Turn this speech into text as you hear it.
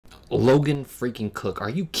Logan freaking Cooke. Are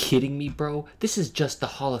you kidding me, bro? This is just the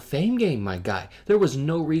Hall of Fame game, my guy. There was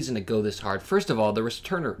no reason to go this hard. First of all, the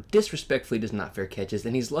returner disrespectfully does not fair catches,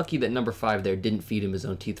 and he's lucky that number 5 there didn't feed him his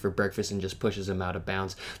own teeth for breakfast and just pushes him out of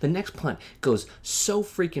bounds. The next punt goes so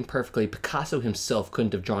freaking perfectly. Picasso himself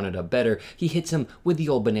couldn't have drawn it up better. He hits him with the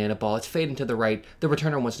old banana ball. It's fading to the right. The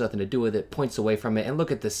returner wants nothing to do with it, points away from it, and look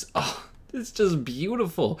at this. Oh, it's just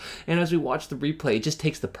beautiful. And as we watch the replay, it just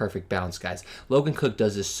takes the perfect bounce, guys. Logan Cooke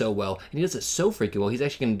does this so well, and he does it so freaking well. He's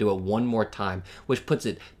actually going to do it one more time, which puts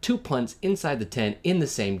it 2 punts inside the 10 in the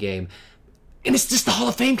same game. And it's just the Hall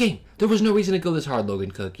of Fame game. There was no reason to go this hard,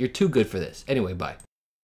 Logan Cooke. You're too good for this. Anyway, bye.